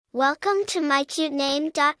Welcome to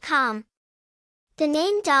mycutename.com. The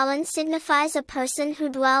name Dalin signifies a person who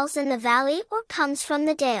dwells in the valley or comes from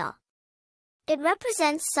the dale. It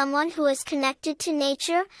represents someone who is connected to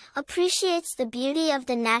nature, appreciates the beauty of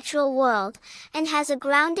the natural world, and has a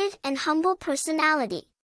grounded and humble personality.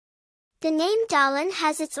 The name Dalin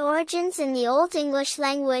has its origins in the Old English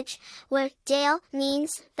language, where dale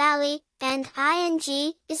means valley, and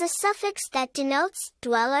ing is a suffix that denotes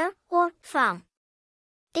dweller or from.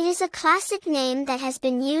 It is a classic name that has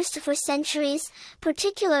been used for centuries,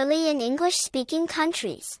 particularly in English-speaking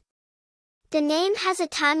countries. The name has a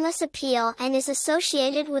timeless appeal and is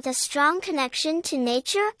associated with a strong connection to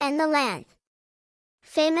nature and the land.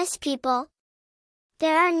 Famous people.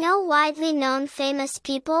 There are no widely known famous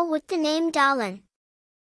people with the name Dalin.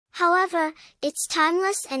 However, its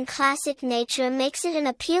timeless and classic nature makes it an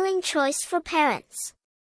appealing choice for parents.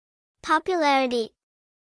 Popularity.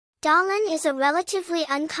 Dalin is a relatively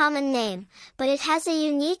uncommon name, but it has a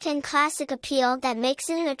unique and classic appeal that makes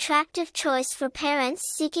it an attractive choice for parents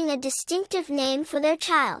seeking a distinctive name for their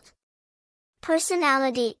child.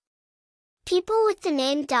 Personality. People with the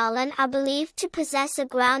name Dalin are believed to possess a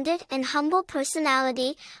grounded and humble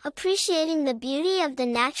personality, appreciating the beauty of the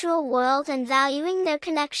natural world and valuing their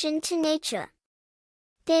connection to nature.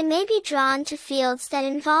 They may be drawn to fields that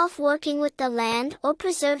involve working with the land or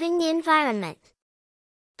preserving the environment.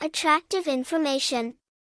 Attractive information.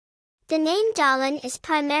 The name Dalin is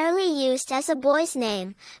primarily used as a boy's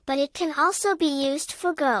name, but it can also be used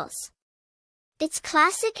for girls. Its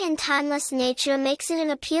classic and timeless nature makes it an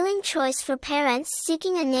appealing choice for parents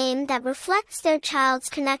seeking a name that reflects their child's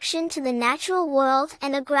connection to the natural world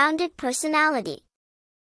and a grounded personality.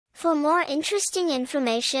 For more interesting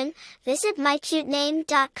information, visit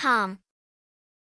mycutename.com.